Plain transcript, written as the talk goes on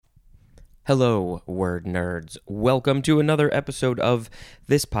Hello, word nerds. Welcome to another episode of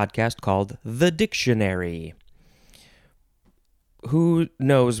this podcast called The Dictionary. Who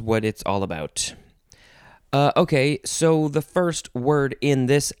knows what it's all about? Okay, so the first word in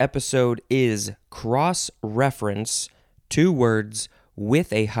this episode is cross-reference, 2 words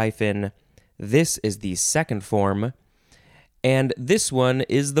with a hyphen. This is the second form, and this one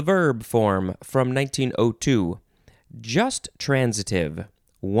is the verb form from 1902. Just transitive.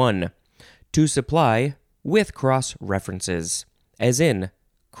 1. To supply with cross-references, as in,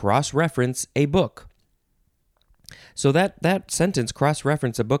 cross-reference a book. So that sentence,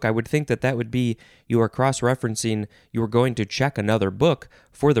 cross-reference a book, I would think that would be you are cross-referencing, you are going to check another book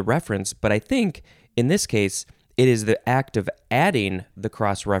for the reference, but I think, in this case, it is the act of adding the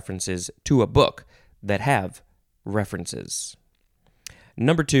cross-references to a book that have references.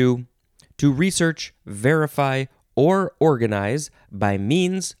 Number 2, to research, verify, or organize by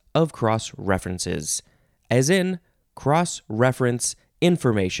means of cross-references, as in cross-reference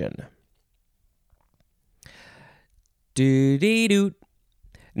information. Doo-dee-doo.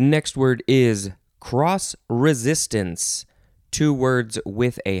 Next word is cross-resistance, 2 words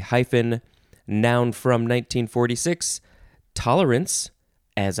with a hyphen, noun from 1946, tolerance,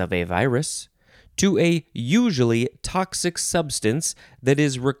 as of a virus, to a usually toxic substance that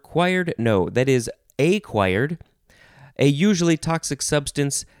is acquired, a usually toxic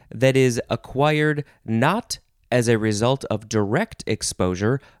substance that is acquired not as a result of direct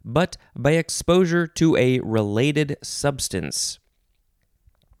exposure, but by exposure to a related substance.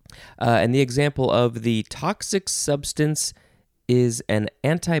 And the example of the toxic substance is an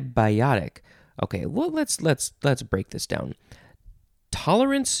antibiotic. Okay, well, let's break this down.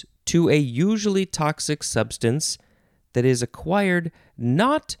 Tolerance to a usually toxic substance that is acquired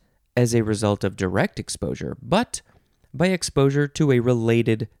not as a result of direct exposure, but by exposure to a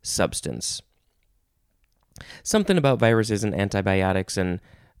related substance. Something about viruses and antibiotics, and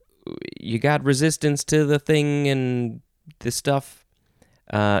you got resistance to the thing and this stuff.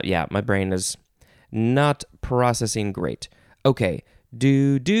 My brain is not processing great. Okay,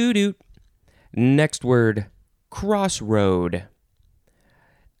 do. Next word, crossroad.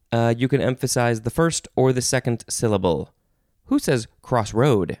 You can emphasize the first or the second syllable. Who says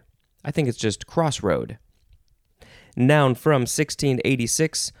crossroad? I think it's just crossroad. Noun from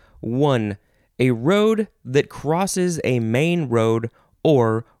 1686, 1. A road that crosses a main road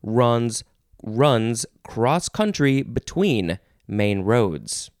or runs cross-country between main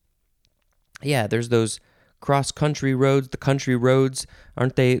roads. Yeah, there's those cross-country roads, the country roads,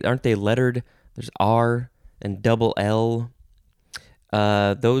 aren't they lettered? There's R and double L.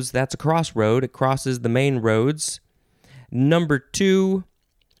 That's a crossroad. It crosses the main roads. Number 2,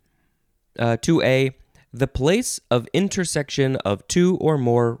 2A. The place of intersection of 2 or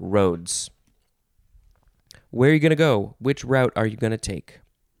more roads. Where are you going to go? Which route are you going to take?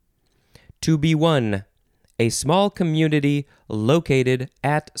 2B1, a small community located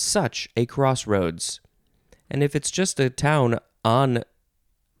at such a crossroads. And if it's just a town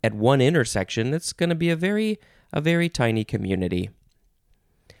at one intersection, it's going to be a very tiny community.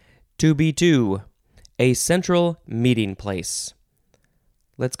 2B2, a central meeting place.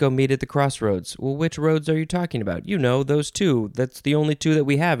 Let's go meet at the crossroads. Well, which roads are you talking about? You know, those 2. That's the only 2 that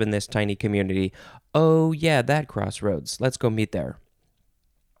we have in this tiny community. Oh, yeah, that crossroads. Let's go meet there.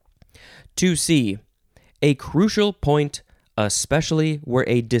 2C, a crucial point, especially where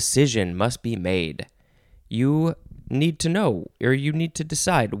a decision must be made. You need to know, or you need to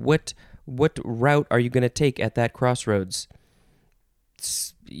decide what route are you going to take at that crossroads.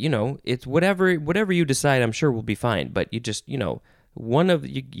 It's whatever you decide, I'm sure will be fine, but you just,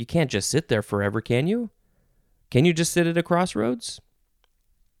 you can't just sit there forever, can you? Can you just sit at a crossroads?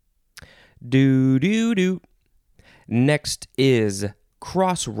 Do. Next is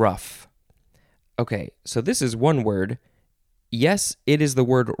cross-rough. Okay, so this is one word. Yes, it is the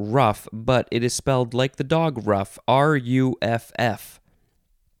word rough, but it is spelled like the dog ruff, R-U-F-F.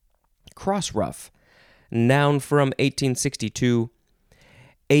 Cross-rough. Noun from 1862.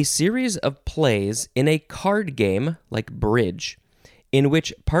 A series of plays in a card game, like bridge, in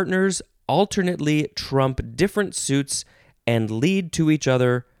which partners alternately trump different suits and lead to each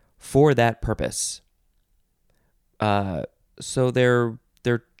other for that purpose. So they're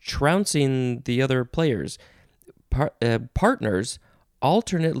trouncing the other players. Partners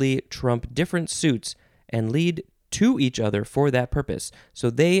alternately trump different suits and lead to each other for that purpose. So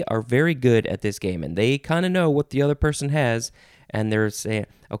they are very good at this game, and they kind of know what the other person has, and they're saying,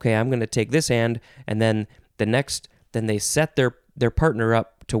 okay, I'm going to take this hand, and then they set their partner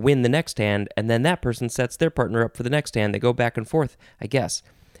up to win the next hand, and then that person sets their partner up for the next hand. They go back and forth, I guess.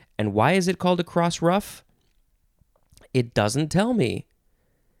 And why is it called a cross rough? It doesn't tell me.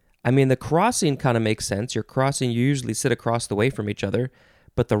 I mean, the crossing kind of makes sense. You're crossing, you usually sit across the way from each other.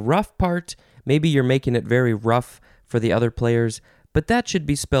 But the rough part, maybe you're making it very rough for the other players, but that should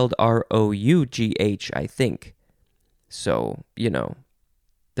be spelled R-O-U-G-H, I think. So,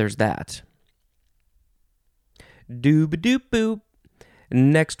 there's that. Doob-doop-boop.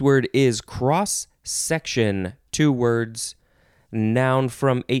 Next word is cross-section. 2 words. Noun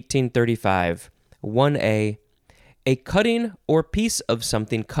from 1835. 1A. A cutting or piece of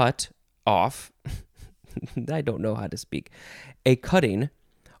something cut off. I don't know how to speak. A cutting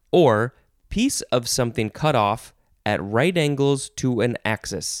or piece of something cut off at right angles to an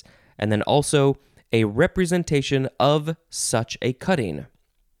axis. And then also a representation of such a cutting.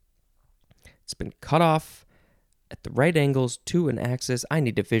 It's been cut off at the right angles to an axis. I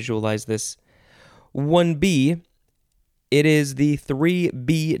need to visualize this. 1B, it is the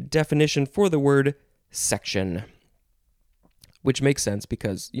 3B definition for the word section, which makes sense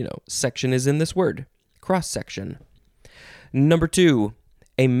because, section is in this word, cross-section. Number 2,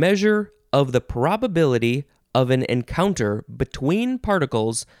 a measure of the probability of an encounter between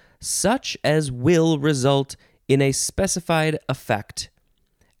particles such as will result in a specified effect,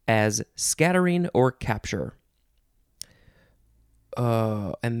 as scattering or capture.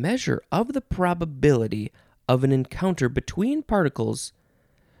 A measure of the probability of an encounter between particles.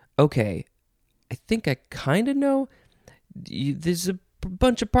 Okay, I think I kind of know. There's a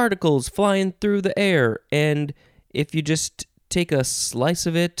bunch of particles flying through the air, and if you just take a slice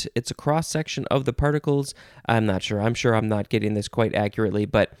of it, it's a cross-section of the particles. I'm not sure. I'm sure I'm not getting this quite accurately,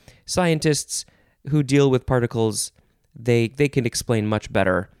 but scientists who deal with particles, they can explain much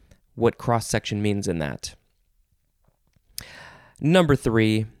better what cross-section means in that. Number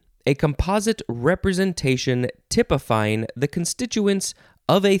 3, a composite representation typifying the constituents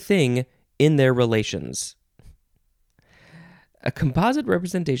of a thing in their relations. A composite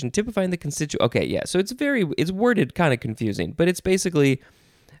representation typifying the constituent. Okay, yeah. So it's worded kind of confusing, but it's basically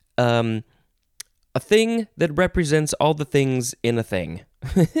a thing that represents all the things in a thing.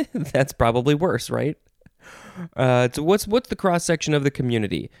 That's probably worse, right? So what's the cross section of the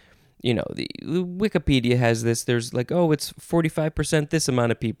community? The Wikipedia has this. There's it's 45% this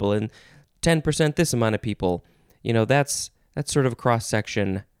amount of people and 10% this amount of people. That's sort of a cross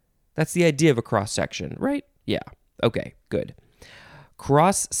section. That's the idea of a cross section, right? Yeah. Okay. Good.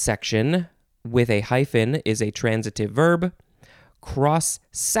 Cross-section with a hyphen is a transitive verb.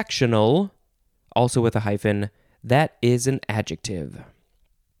 Cross-sectional, also with a hyphen, that is an adjective.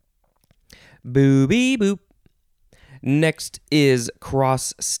 Booby boop. Next is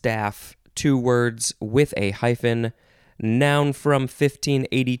cross-staff, 2 words with a hyphen. Noun from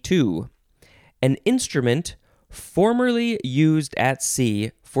 1582. An instrument formerly used at sea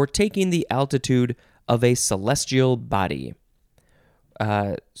for taking the altitude of a celestial body.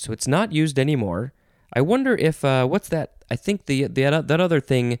 So it's not used anymore. I wonder if, what's that? I think that other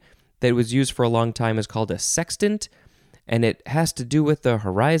thing that was used for a long time is called a sextant, and it has to do with the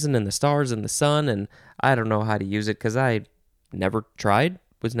horizon and the stars and the sun, and I don't know how to use it because I never tried,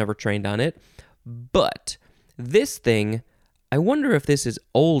 was never trained on it. But this thing, I wonder if this is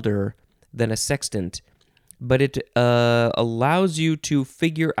older than a sextant, but it allows you to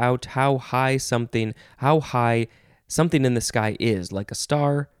figure out how high something in the sky is, like a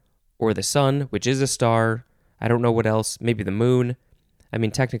star or the sun, which is a star. I don't know what else. Maybe the moon. I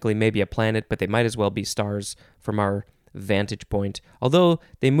mean, technically maybe a planet, but they might as well be stars from our vantage point. Although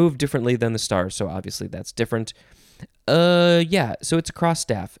they move differently than the stars, so obviously that's different. Yeah, so it's a cross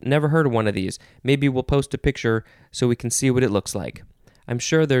staff. Never heard of one of these. Maybe we'll post a picture so we can see what it looks like. I'm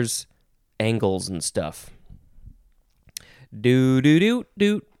sure there's angles and stuff. Do.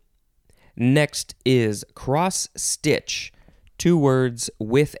 Next is cross-stitch, 2 words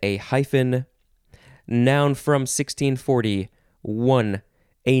with a hyphen. Noun from 1640. 1.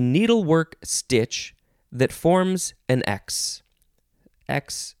 A needlework stitch that forms an X.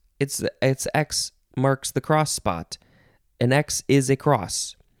 X, it's X marks the cross spot. An X is a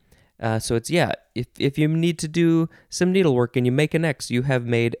cross. So it's, if you need to do some needlework and you make an X, you have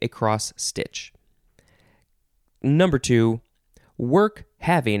made a cross stitch. Number 2, work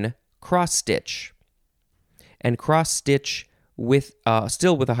having cross stitch. And cross stitch with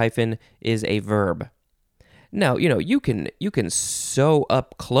still with a hyphen is a verb. Now, you can sew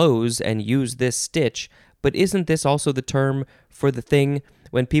up clothes and use this stitch, but isn't this also the term for the thing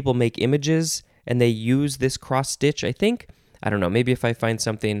when people make images and they use this cross stitch, I think? I don't know, maybe if I find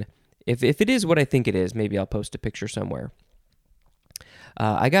something, if it is what I think it is, maybe I'll post a picture somewhere.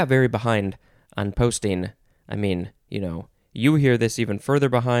 I got very behind on posting. I mean, You hear this even further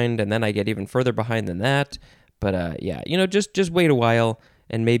behind, and then I get even further behind than that. But yeah, just wait a while,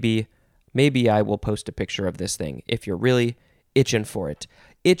 and maybe I will post a picture of this thing if you're really itching for it.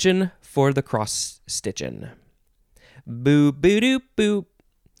 Itching for the cross-stitching. Boo, boo, doo, boo.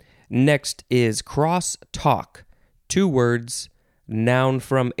 Next is cross-talk. 2 words, noun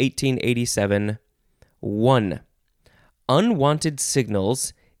from 1887. 1. Unwanted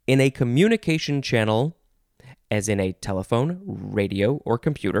signals in a communication channel, as in a telephone, radio, or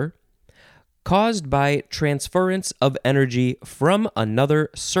computer, caused by transference of energy from another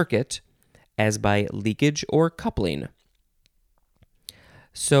circuit, as by leakage or coupling.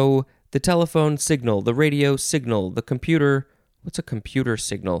 So the telephone signal, the radio signal, the computer, what's a computer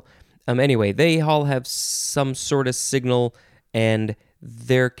signal? Anyway, they all have some sort of signal, and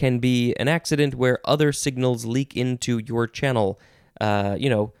there can be an accident where other signals leak into your channel.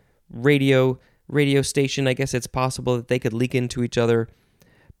 Radio station, I guess it's possible that they could leak into each other.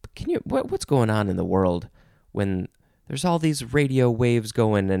 But what's going on in the world when there's all these radio waves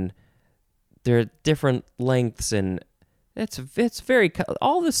going, and they're different lengths, and it's very,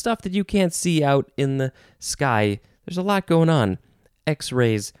 all the stuff that you can't see out in the sky, there's a lot going on.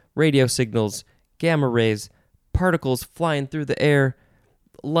 X-rays, radio signals, gamma rays, particles flying through the air,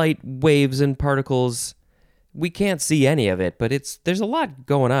 light waves and particles. We can't see any of it, but there's a lot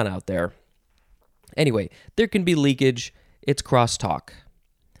going on out there. Anyway, there can be leakage. It's crosstalk.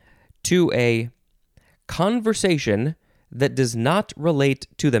 2A, conversation that does not relate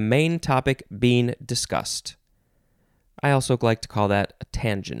to the main topic being discussed. I also like to call that a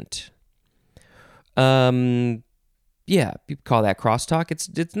tangent. Yeah, you call that crosstalk.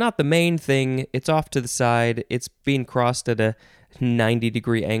 It's not the main thing. It's off to the side. It's being crossed at a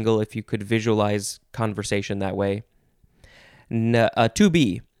 90-degree angle if you could visualize conversation that way.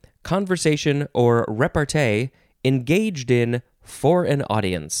 2B, conversation or repartee engaged in for an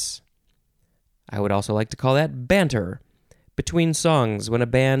audience. I would also like to call that banter. Between songs, when a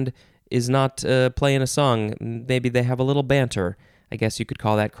band is not playing a song, maybe they have a little banter. I guess you could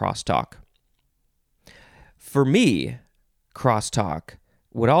call that crosstalk. For me, crosstalk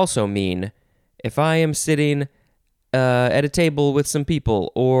would also mean if I am sitting at a table with some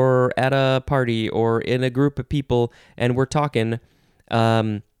people, or at a party, or in a group of people, and we're talking,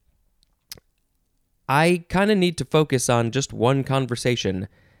 I kind of need to focus on just one conversation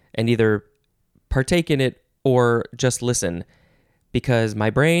and either partake in it or just listen, because my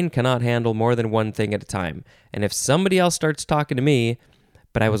brain cannot handle more than one thing at a time. And if somebody else starts talking to me,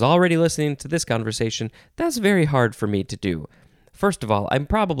 but I was already listening to this conversation, that's very hard for me to do. First of all, I'm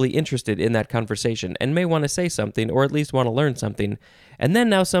probably interested in that conversation and may want to say something, or at least want to learn something, and then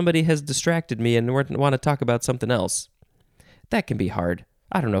now somebody has distracted me and want to talk about something else. That can be hard.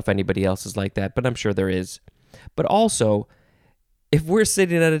 I don't know if anybody else is like that, but I'm sure there is. But also, if we're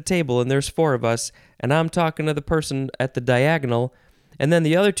sitting at a table and there's 4 of us, and I'm talking to the person at the diagonal, and then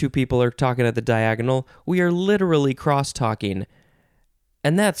the other 2 people are talking at the diagonal, we are literally cross-talking.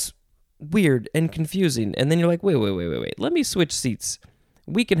 And that's weird and confusing. And then you're like, wait. Let me switch seats.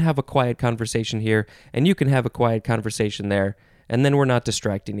 We can have a quiet conversation here, and you can have a quiet conversation there, and then we're not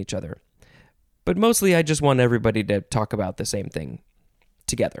distracting each other. But mostly I just want everybody to talk about the same thing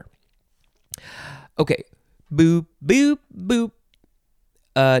together. Okay. Boop, boop, boop.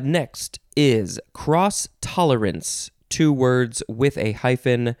 Next is cross-tolerance. 2 words with a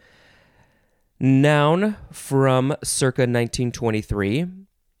hyphen. Noun from circa 1923.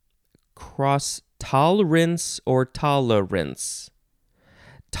 Cross-tolerance or tolerance.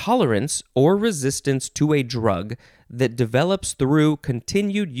 Tolerance or resistance to a drug that develops through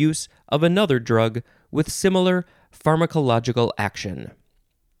continued use of another drug with similar pharmacological action.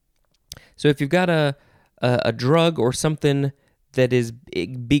 So if you've got a drug or something that is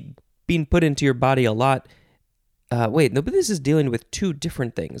being put into your body a lot, but this is dealing with 2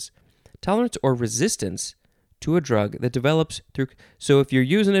 different things. Tolerance or resistance to a drug that develops through... So if you're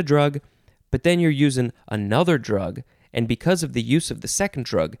using a drug, but then you're using another drug, and because of the use of the second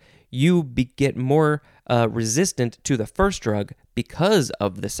drug, you get more resistant to the first drug because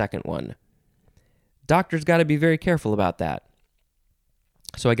of the second one. Doctors got to be very careful about that.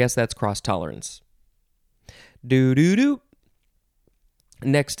 So I guess that's cross-tolerance.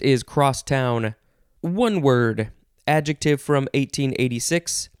 Next is crosstown. 1 word. Adjective from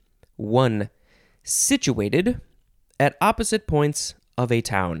 1886. 1. Situated at opposite points of a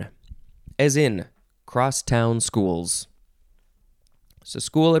town. As in, crosstown schools. So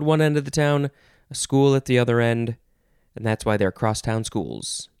school at one end of the town, a school at the other end, and that's why they're crosstown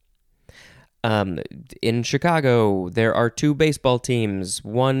schools. In Chicago, there are two baseball teams.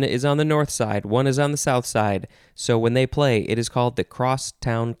 One is on the north side, one is on the south side. So when they play, it is called the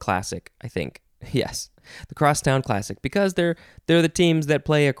Crosstown Classic, I think. Yes, the Crosstown Classic, because they're the teams that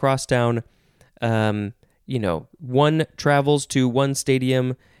play across town. One travels to one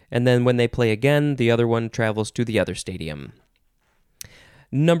stadium, and then when they play again, the other one travels to the other stadium.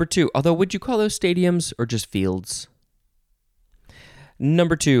 Number 2, although would you call those stadiums or just fields?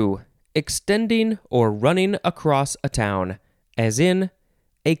 Number 2, extending or running across a town, as in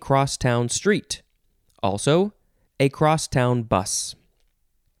a crosstown street. Also, a crosstown bus.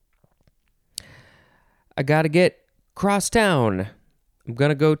 I gotta get crosstown. I'm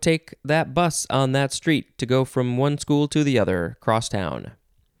gonna go take that bus on that street to go from one school to the other, crosstown.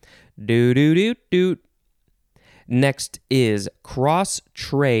 Doot. Next is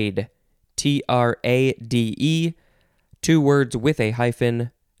cross-trade, Trade, 2 words with a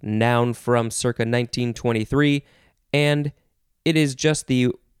hyphen, noun from circa 1923, and it is just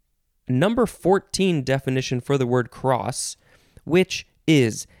the number 14 definition for the word cross, which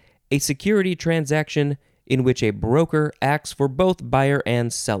is a security transaction in which a broker acts for both buyer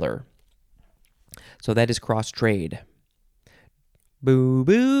and seller. So that is cross-trade. Boo,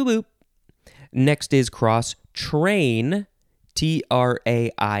 boo, boop. Next is cross-train,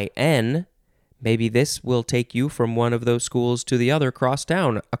 Train. Maybe this will take you from one of those schools to the other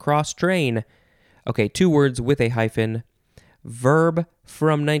cross-town, a cross-train. Okay, 2 words with a hyphen. Verb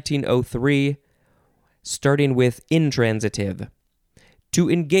from 1903, starting with intransitive. To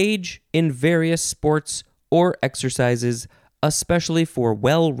engage in various sports or exercises, especially for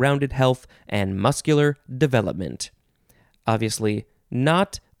well-rounded health and muscular development. Obviously,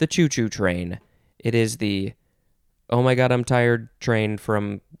 not the choo-choo train. It is the, oh my god, I'm tired train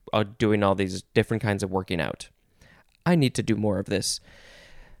from doing all these different kinds of working out. I need to do more of this.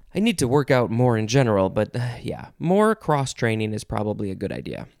 I need to work out more in general, but more cross-training is probably a good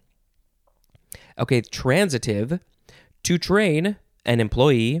idea. Okay, transitive, to train an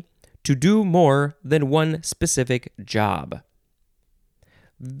employee to do more than one specific job.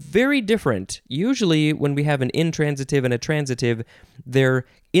 Very different. Usually when we have an intransitive and a transitive, they're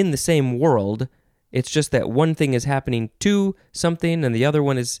in the same world. It's just that one thing is happening to something and the other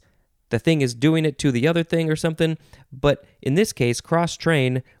one is, the thing is doing it to the other thing or something. But in this case,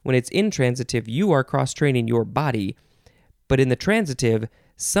 cross-train, when it's intransitive, you are cross-training your body. But in the transitive,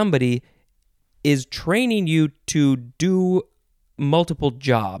 somebody is training you to do multiple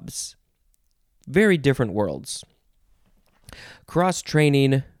jobs. Very different worlds.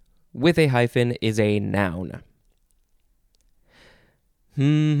 Cross-training with a hyphen is a noun.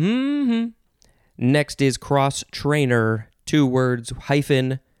 Next is cross-trainer, 2 words,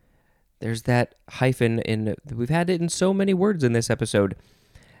 hyphen. There's that hyphen in, we've had it in so many words in this episode.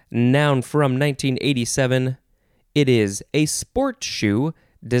 Noun from 1987. It is a sport shoe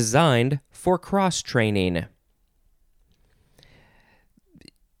designed for cross-training.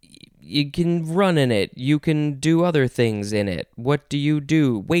 You can run in it. You can do other things in it. What do you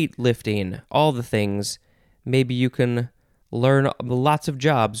do? Weightlifting, all the things. Maybe you can learn lots of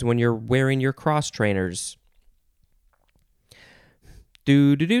jobs when you're wearing your cross trainers.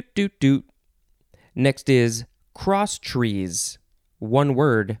 Next is cross trees. 1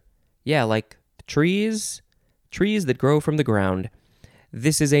 word. Yeah, like trees that grow from the ground.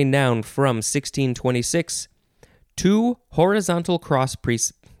 This is a noun from 1626. 2 horizontal cross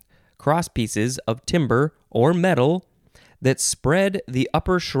pieces of timber or metal that spread the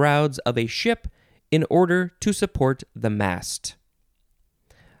upper shrouds of a ship in order to support the mast.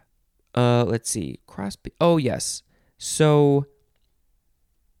 Let's see. Oh, yes. So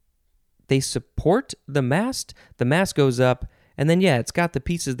they support the mast. The mast goes up, and then, it's got the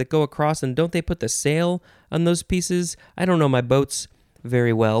pieces that go across, and don't they put the sail on those pieces? I don't know my boats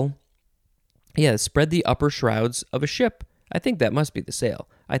very well. Yeah, spread the upper shrouds of a ship. I think that must be the sail.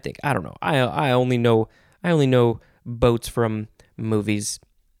 I don't know. I only know boats from movies.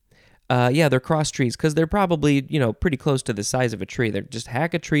 They're cross trees because they're probably, pretty close to the size of a tree. They're just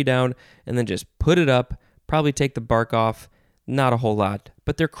hack a tree down and then just put it up, probably take the bark off, not a whole lot,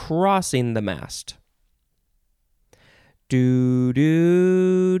 but they're crossing the mast.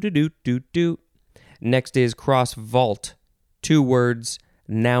 Next is cross vault. 2 words,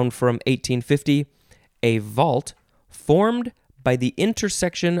 noun from 1850. A vault formed by the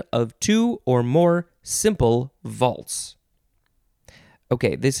intersection of 2 or more simple vaults.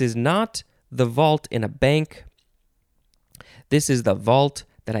 Okay, this is not the vault in a bank. This is the vault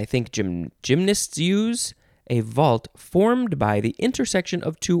that I think gymnasts use. A vault formed by the intersection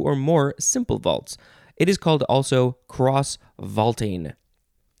of 2 or more simple vaults. It is called also cross vaulting.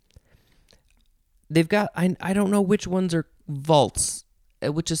 they've got, I don't know which ones are vaults,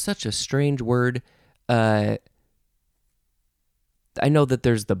 which is such a strange word. I know that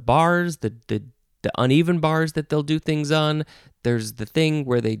there's the bars, the uneven bars that they'll do things on. There's the thing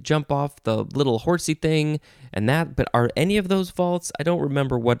where they jump off the little horsey thing and that, but are any of those vaults? I don't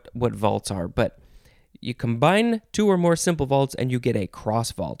remember what vaults are, but you combine 2 or more simple vaults and you get a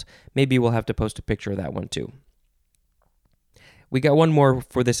cross vault. Maybe we'll have to post a picture of that one too. We got one more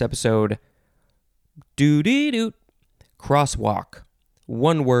for this episode. Doo-dee-doot. Crosswalk.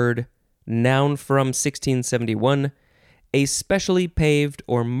 One word, noun from 1671. A specially paved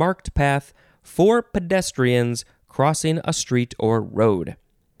or marked path for pedestrians crossing a street or road.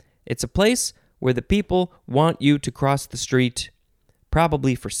 It's a place where the people want you to cross the street,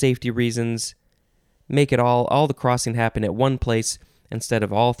 probably for safety reasons. Make it all the crossing happen at one place instead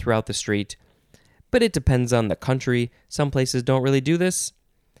of all throughout the street. But it depends on the country. Some places don't really do this.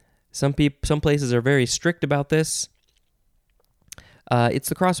 Some places are very strict about this. It's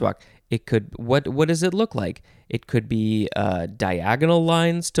the crosswalk. It could, what does it look like? It could be diagonal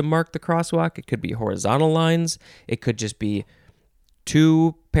lines to mark the crosswalk. It could be horizontal lines. It could just be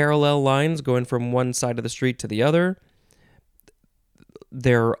 2 parallel lines going from one side of the street to the other.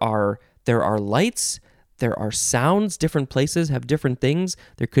 There are lights. There are sounds. Different places have different things.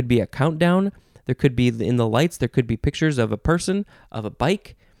 There could be a countdown. There could be, in the lights, there could be pictures of a person, of a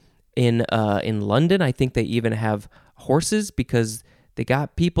bike. In London, I think they even have horses because they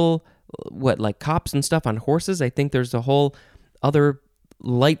got people, like cops and stuff on horses. I think there's a whole other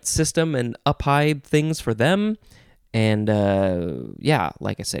light system and up high things for them. And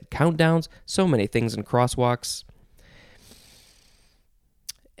like I said, countdowns, so many things in crosswalks.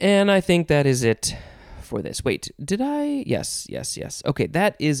 And I think that is it for this. Wait, did I? Yes. Okay,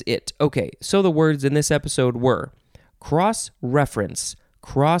 that is it. Okay, so the words in this episode were cross-reference,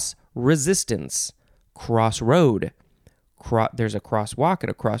 cross-resistance, crossroad. There's a crosswalk and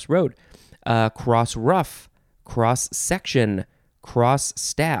a crossroad. Cross-rough, cross-section,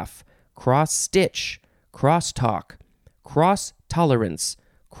 cross-staff, cross-stitch, cross-talk, cross-tolerance,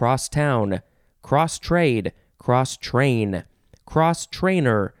 cross-town, cross-trade, cross-train,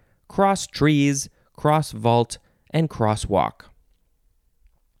 cross-trainer, cross-trees, cross-vault, and crosswalk.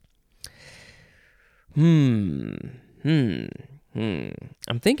 I'm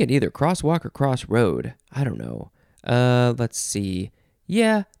thinking either crosswalk or crossroad. I don't know. Let's see.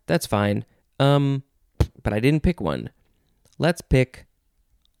 Yeah, that's fine. But I didn't pick one. Let's pick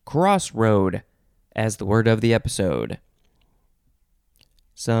crossroad as the word of the episode.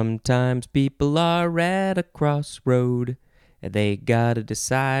 Sometimes people are at a crossroad and they gotta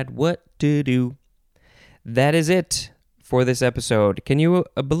decide what to do. That is it for this episode. Can you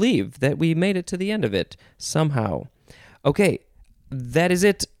believe that we made it to the end of it somehow? Okay, that is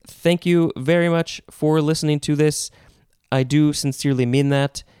it. Thank you very much for listening to this. I do sincerely mean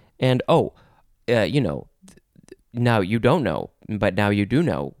that. And now you don't know, but now you do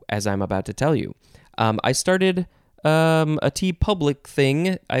know, as I'm about to tell you. I started a TeePublic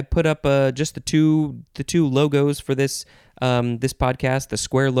thing. I put up just the two logos for this podcast, the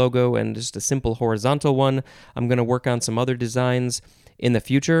square logo and just a simple horizontal one. I'm going to work on some other designs in the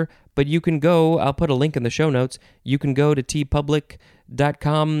future, but you can go, I'll put a link in the show notes. You can go to teepublic.com,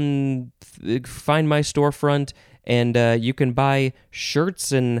 find my storefront, and you can buy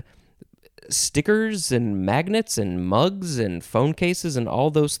shirts and stickers and magnets and mugs and phone cases and all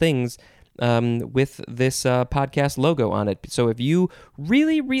those things with this podcast logo on it. So if you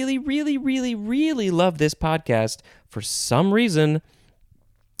really, really, really, really, really love this podcast for some reason,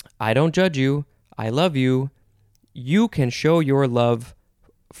 I don't judge you, I love you, you can show your love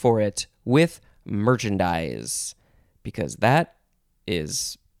for it with merchandise, because that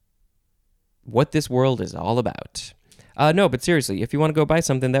is what this world is all about. No, but seriously, if you want to go buy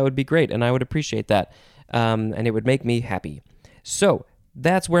something, that would be great, and I would appreciate that, and it would make me happy. So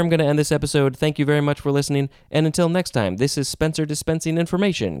that's where I'm going to end this episode. Thank you very much for listening, and until next time, this is Spencer dispensing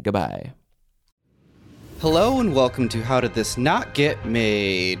information. Goodbye. Hello and welcome to How Did This Not Get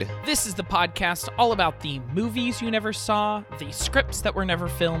Made? This is the podcast all about the movies you never saw, the scripts that were never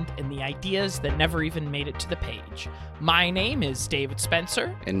filmed, and the ideas that never even made it to the page. My name is David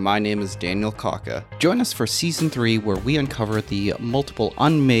Spencer. And my name is Daniel Kaka. Join us for Season 3, where we uncover the multiple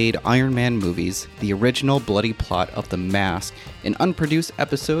unmade Iron Man movies, the original bloody plot of The Mask, an unproduced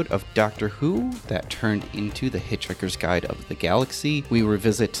episode of Doctor Who that turned into The Hitchhiker's Guide of the Galaxy. We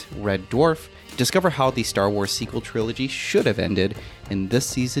revisit Red Dwarf, discover how the Star Wars sequel trilogy should have ended, and this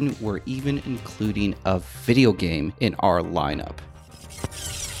season we're even including a video game in our lineup.